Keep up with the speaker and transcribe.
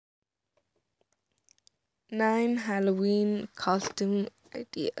9 Halloween costume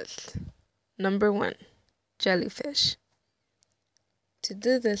ideas. Number 1, jellyfish. To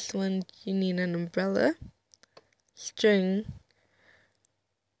do this one, you need an umbrella, string,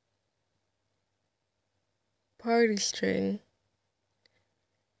 party string,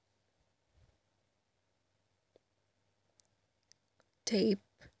 tape,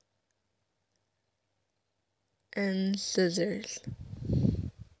 and scissors.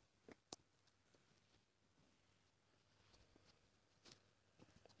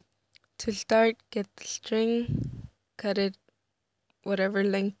 To start, get the string, cut it whatever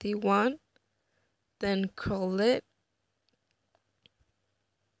length you want, then curl it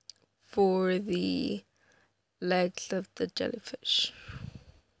for the legs of the jellyfish.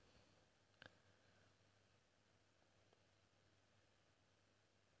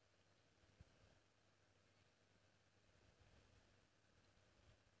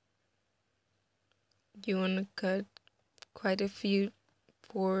 You want to cut quite a few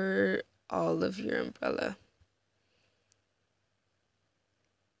for all of your umbrella.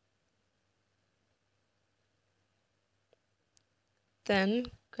 Then,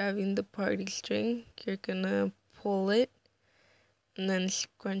 grabbing the party string, you're gonna pull it and then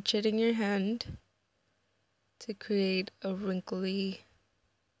scrunch it in your hand to create a wrinkly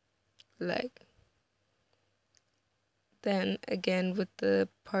leg. Then, again with the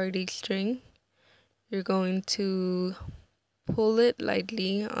party string, you're going to pull it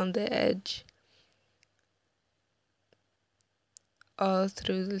lightly on the edge all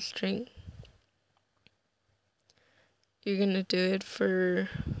through the string. You're gonna do it for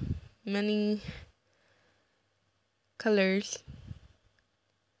many colors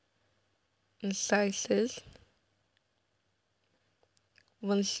and sizes.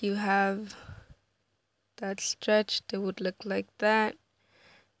 Once you have that stretched, it would look like that,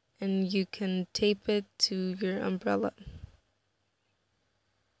 and you can tape it to your umbrella.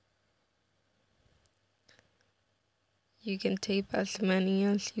 You can tape as many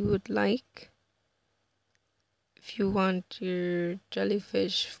as you would like. If you want your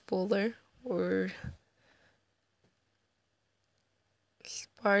jellyfish fuller or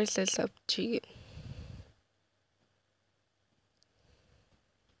sparse, it's up to you.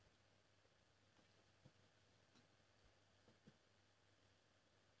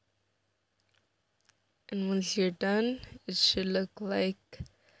 And once you're done, it should look like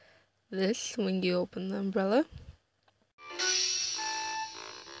this when you open the umbrella.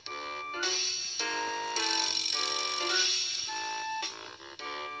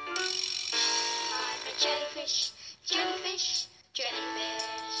 Jellyfish, jellyfish,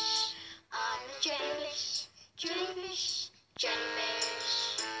 jellyfish. I'm a jellyfish, jellyfish,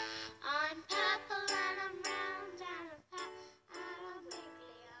 jellyfish. I'm purple and I'm round and I'm fat and I'm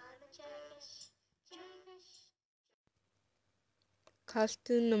wrinkly. I'm a jellyfish, jellyfish.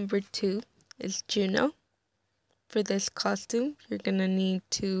 Costume number 2 is Juno. For this costume, you're gonna need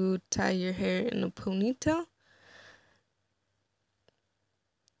to tie your hair in a ponytail.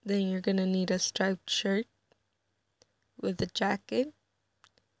 Then you're gonna need a striped shirt with a jacket,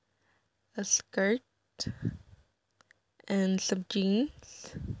 a skirt, and some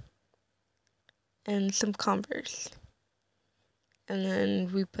jeans, and some Converse. And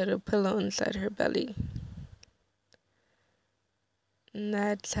then we put a pillow inside her belly. And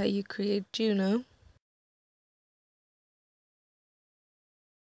that's how you create Juno.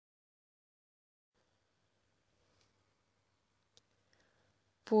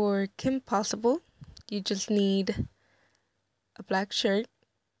 For Kim Possible, you just need a black shirt,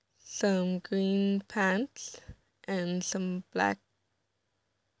 some green pants, and some black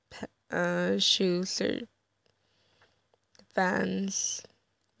shoes or Vans,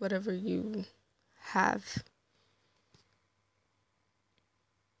 whatever you have.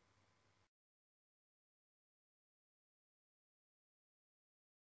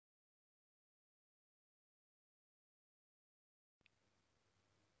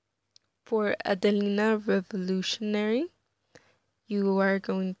 For Adelita Revolutionary, you are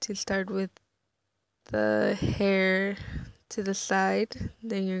going to start with the hair to the side,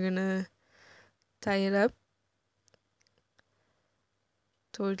 then you're gonna tie it up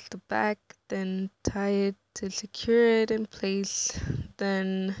towards the back, then tie it to secure it in place.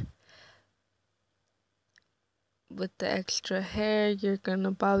 Then with the extra hair, you're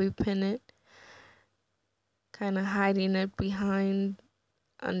gonna bobby pin it, kind of hiding it behind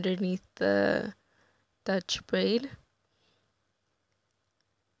underneath the Dutch braid.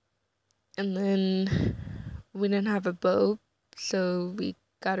 And then we didn't have a bow, so we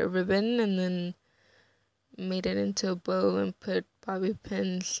got a ribbon and then made it into a bow and put bobby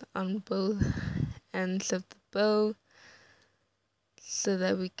pins on both ends of the bow so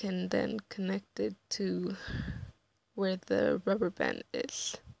that we can then connect it to where the rubber band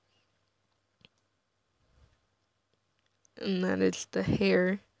is. And that is the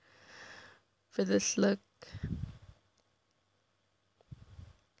hair for this look.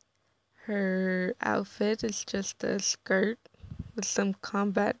 Her outfit is just a skirt with some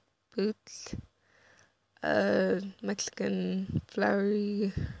combat boots, a Mexican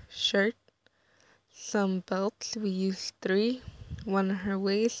flowery shirt, some belts. We used 3, 1 on her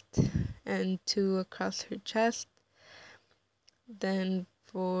waist and 2 across her chest. Then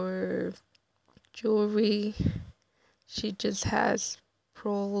for jewelry, she just has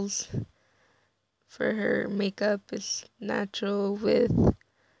pearls. For her makeup is natural with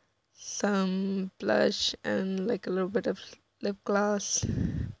some blush and like a little bit of lip gloss,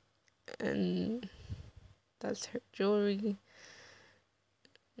 and that's her jewelry.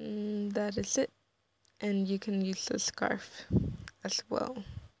 And that is it. And you can use the scarf as well.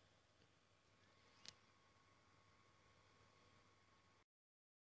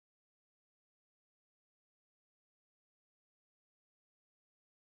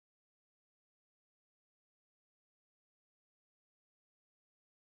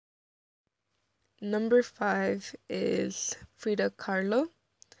 Number 5 is Frida Kahlo.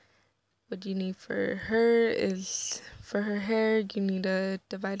 What you need for her is, for her hair, you need to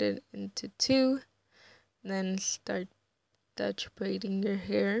divide it into 2, then start Dutch braiding your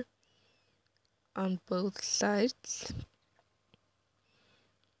hair on both sides.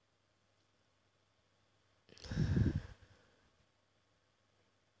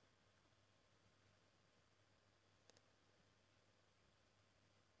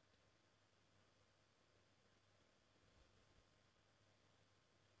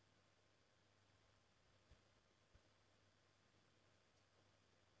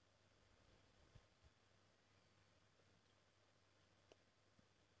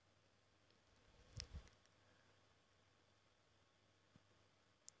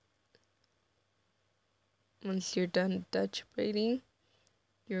 Once you're done Dutch braiding,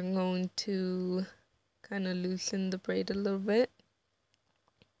 you're going to kind of loosen the braid a little bit.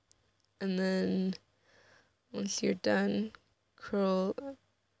 And then once you're done, curl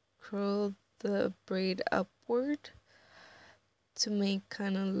the braid upward to make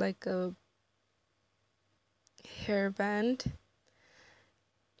kind of like a hairband.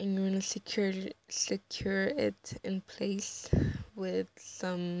 And you're going to secure it in place with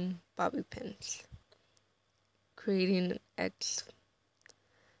some bobby pins, creating an X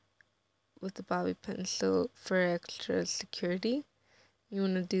with the bobby pin. So for extra security, you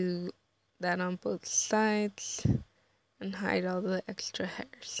want to do that on both sides and hide all the extra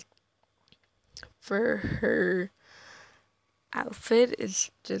hairs. For her outfit,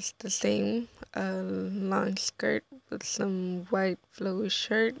 is just the same, a long skirt with some white flowy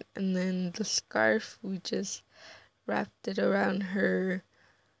shirt, and then the scarf, we just wrapped it around her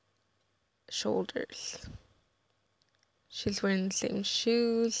shoulders. She's wearing the same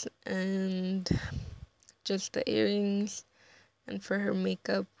shoes and just the earrings. And for her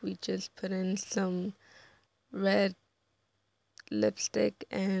makeup, we just put in some red lipstick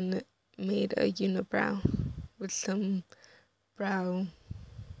and made a unibrow with some brow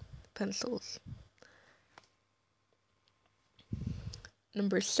pencils.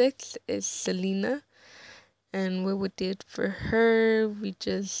 Number 6 is Selena. And what we did for her, we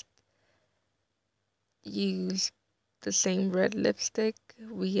just used the same red lipstick.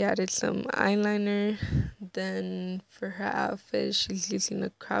 We added some eyeliner. Then for her outfit, she's using a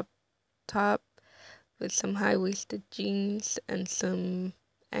crop top with some high-waisted jeans and some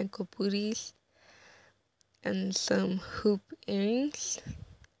ankle booties and some hoop earrings.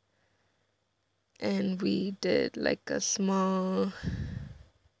 And we did like a small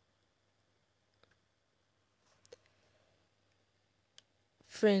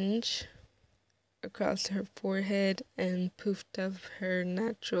fringe across her forehead and poofed up her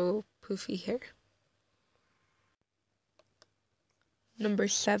natural poofy hair. Number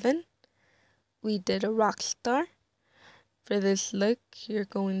 7, we did a Rockstar. For this look, you're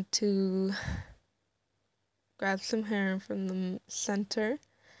going to grab some hair from the center,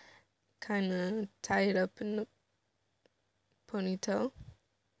 kind of tie it up in a ponytail,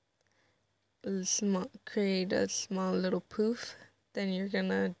 create a small little poof. Then you're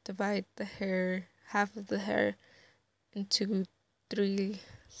gonna divide the hair, half of the hair, into 3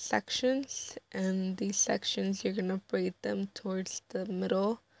 sections, and these sections you're gonna braid them towards the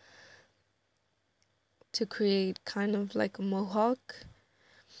middle to create kind of like a mohawk.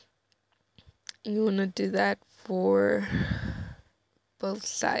 You want to do that for both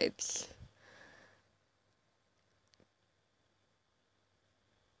sides.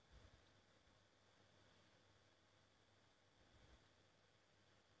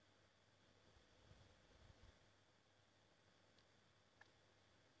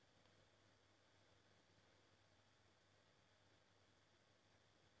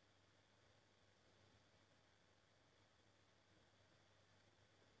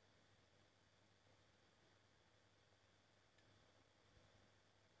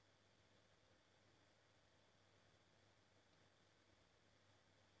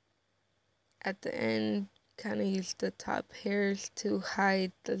 at the end, kind of use the top hairs to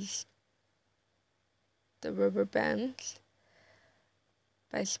hide the rubber bands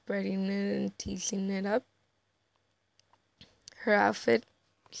by spreading it and teasing it up. Her outfit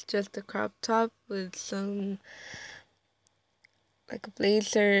is just a crop top with some, like a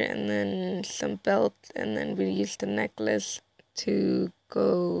blazer, and then some belt, and then we used a necklace to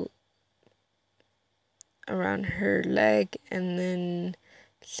go around her leg, and then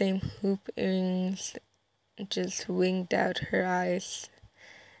same hoop earrings, just winged out her eyes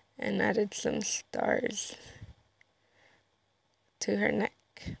and added some stars to her neck.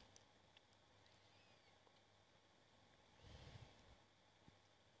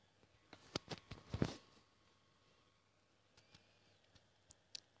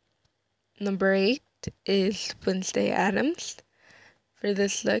 Number 8 is Wednesday Addams. For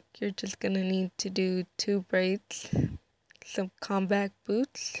this look, you're just gonna need to do 2 braids, some combat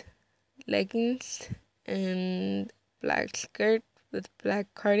boots, leggings, and black skirt with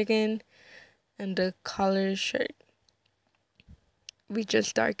black cardigan and a collar shirt. We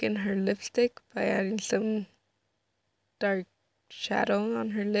just darkened her lipstick by adding some dark shadow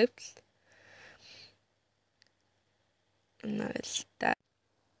on her lips. And that is that.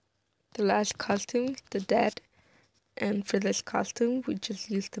 The last costume, the dad. And for this costume, we just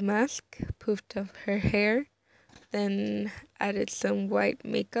used the mask, poofed up her hair, then added some white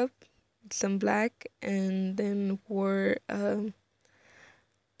makeup, some black, and then wore a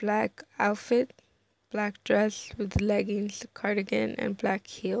black outfit, black dress with leggings, cardigan, and black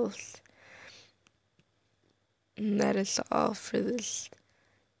heels. And that is all for this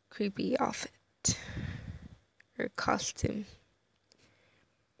creepy outfit or costume.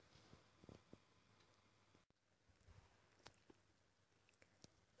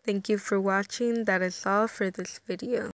 Thank you for watching. That is all for this video.